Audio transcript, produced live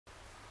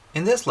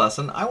In this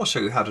lesson, I will show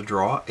you how to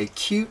draw a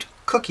cute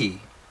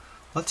cookie.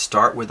 Let's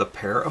start with a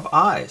pair of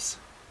eyes.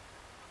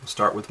 We'll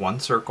start with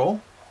one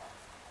circle.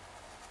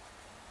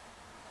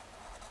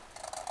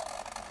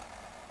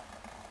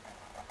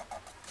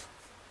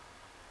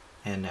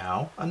 And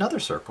now another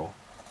circle.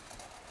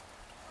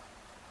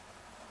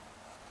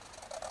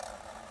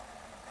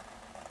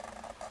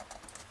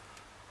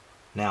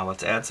 Now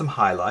let's add some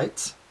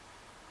highlights.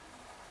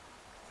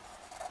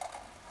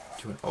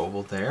 Do an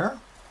oval there,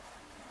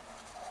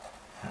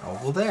 an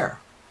oval there.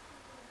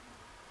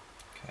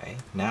 Okay,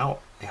 now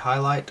a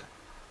highlight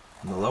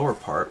in the lower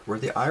part where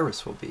the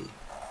iris will be.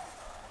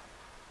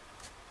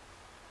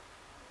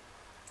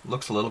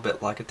 Looks a little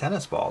bit like a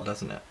tennis ball,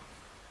 doesn't it?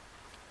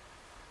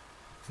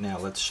 Now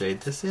let's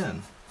shade this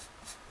in.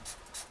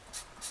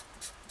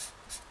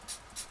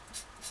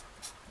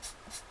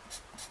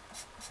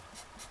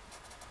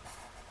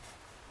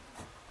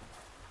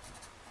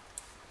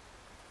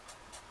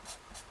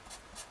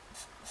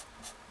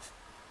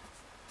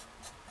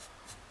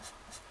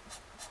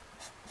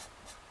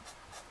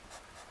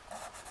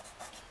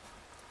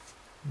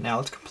 Now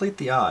let's complete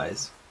the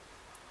eyes.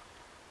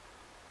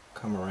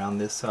 Come around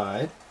this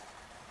side,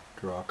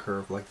 draw a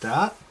curve like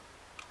that.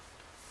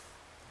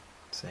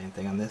 Same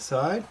thing on this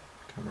side,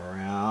 come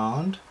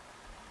around,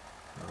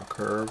 draw a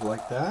curve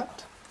like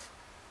that.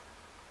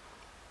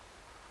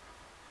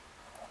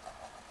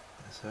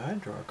 This side,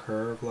 draw a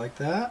curve like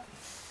that.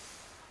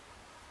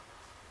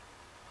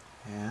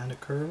 And a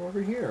curve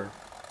over here.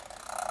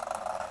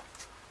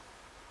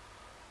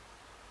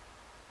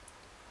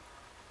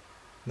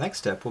 Next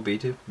step will be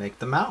to make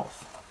the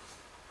mouth.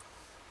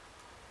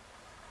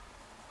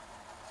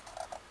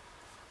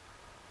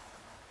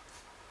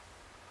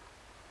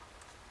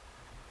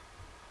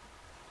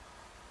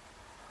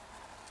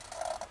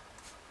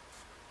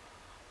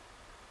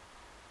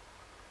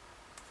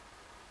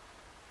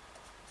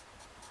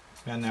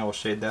 And now we'll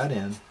shade that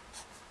in.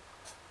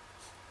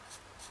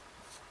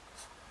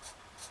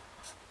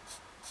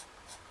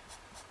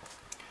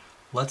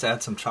 Let's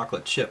add some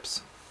chocolate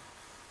chips.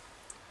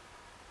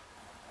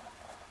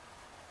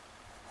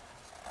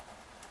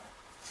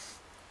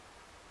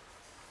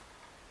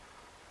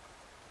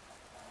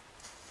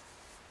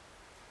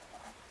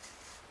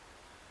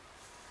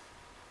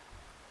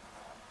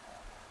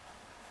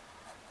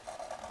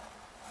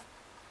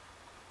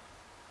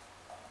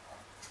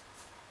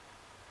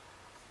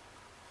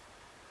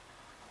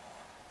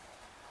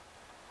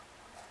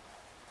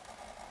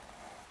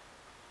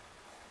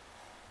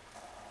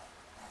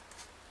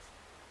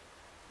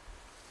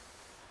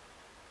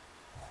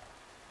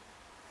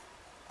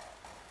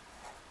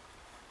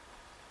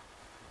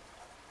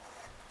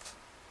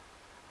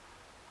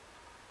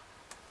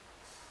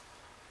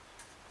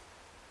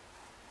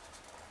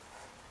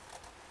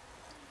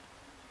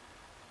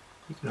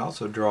 You can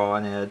also draw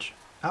an edge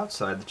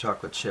outside the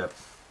chocolate chip.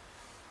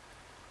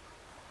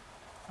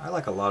 I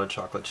like a lot of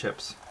chocolate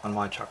chips on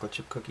my chocolate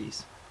chip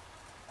cookies.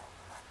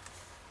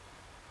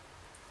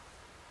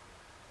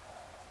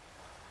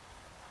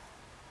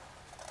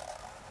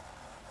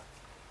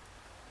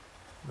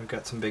 We've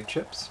got some big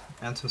chips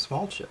and some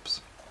small chips.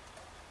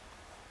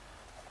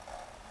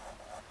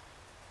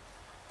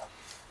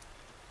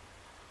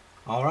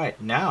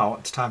 Alright, now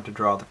it's time to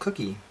draw the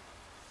cookie.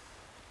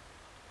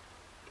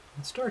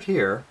 Let's start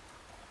here.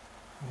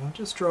 We'll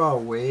just draw a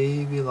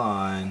wavy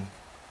line,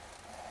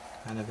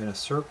 kind of in a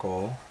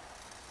circle,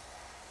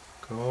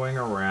 going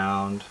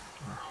around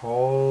our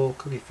whole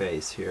cookie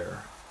face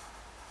here.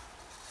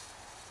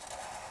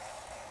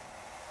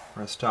 We're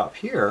going to stop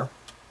here,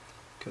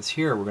 because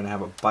here we're going to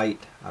have a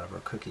bite out of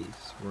our cookies.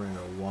 We're going to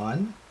go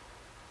 1,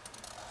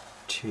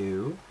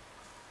 2,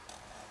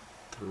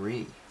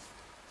 3.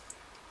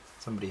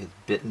 Somebody has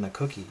bitten a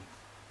cookie.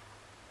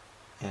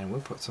 And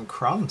we'll put some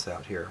crumbs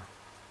out here.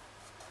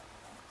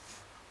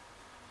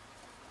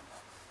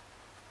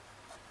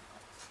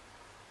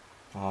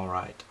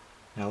 Alright,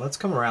 now let's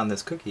come around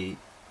this cookie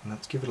and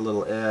let's give it a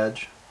little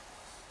edge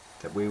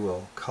that we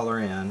will color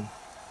in. And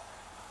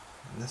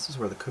this is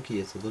where the cookie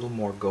is a little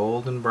more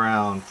golden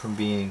brown from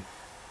being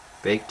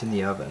baked in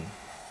the oven.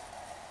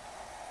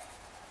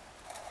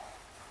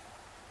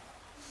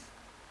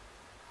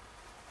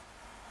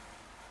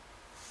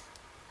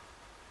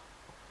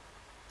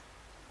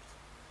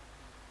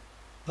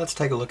 Let's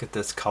take a look at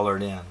this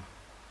colored in.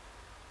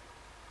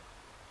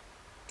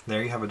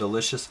 There you have a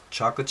delicious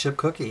chocolate chip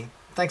cookie.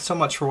 Thanks so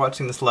much for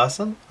watching this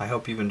lesson. I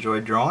hope you've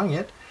enjoyed drawing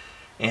it,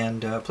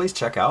 and please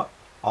check out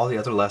all the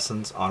other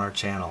lessons on our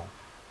channel.